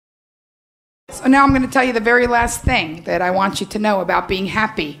So now I'm going to tell you the very last thing that I want you to know about being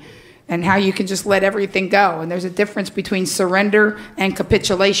happy and how you can just let everything go. And there's a difference between surrender and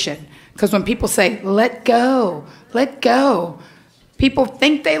capitulation. Because when people say, let go, people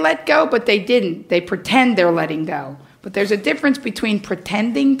think they let go, but they didn't. They pretend they're letting go. But there's a difference between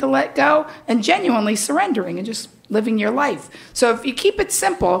pretending to let go and genuinely surrendering and just living your life. So if you keep it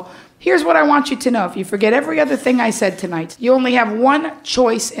simple, here's what I want you to know. If you forget every other thing I said tonight, you only have one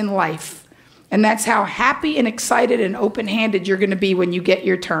choice in life. And that's how happy and excited and open-handed you're going to be when you get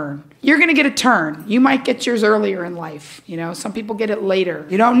your turn. You're going to get a turn. You might get yours earlier in life. You know, some people get it later.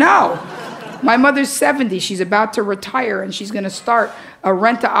 You don't know. My mother's 70. She's about to retire, and she's going to start a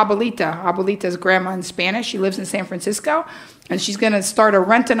renta abuelita. Abuelita is grandma in Spanish. She lives in San Francisco, and she's going to start a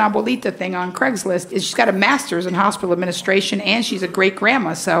renta abuelita thing on Craigslist. She's got a master's in hospital administration, and she's a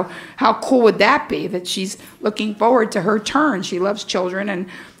great-grandma. So how cool would that be that she's looking forward to her turn? She loves children, and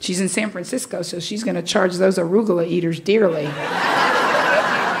she's in San Francisco, so she's going to charge those arugula eaters dearly.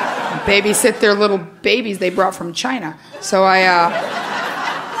 Babysit their little babies they brought from China. So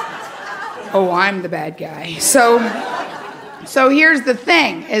I'm the bad guy. So here's the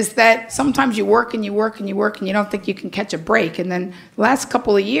thing, is that sometimes you work and you work and you work and you don't think you can catch a break. And then the last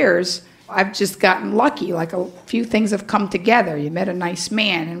couple of years, I've just gotten lucky. Like a few things have come together. You met a nice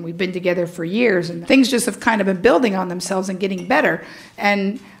man, and we've been together for years. And things just have kind of been building on themselves and getting better.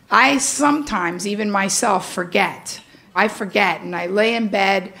 And I sometimes, even myself, forget. I forget, and I lay in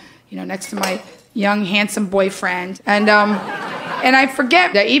bed, next to my young, handsome boyfriend. And I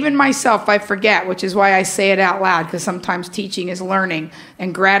forget that even myself, I forget, which is why I say it out loud, because sometimes teaching is learning,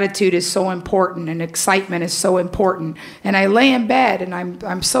 and gratitude is so important, and excitement is so important. And I lay in bed, and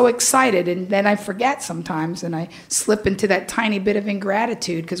I'm so excited, and then I forget sometimes, and I slip into that tiny bit of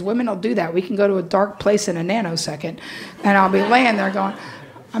ingratitude, because women will do that. We can go to a dark place in a nanosecond, and I'll be laying there going,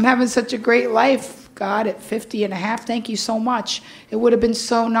 I'm having such a great life, God, at 50 and a half, thank you so much. It would have been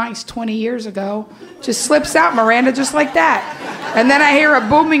so nice 20 years ago. Just slips out, Miranda, just like that. And then I hear a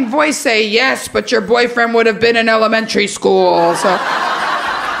booming voice say, yes, but your boyfriend would have been in elementary school. So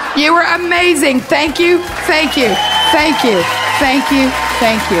you were amazing. Thank you, thank you, thank you, thank you,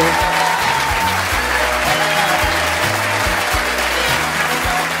 thank you.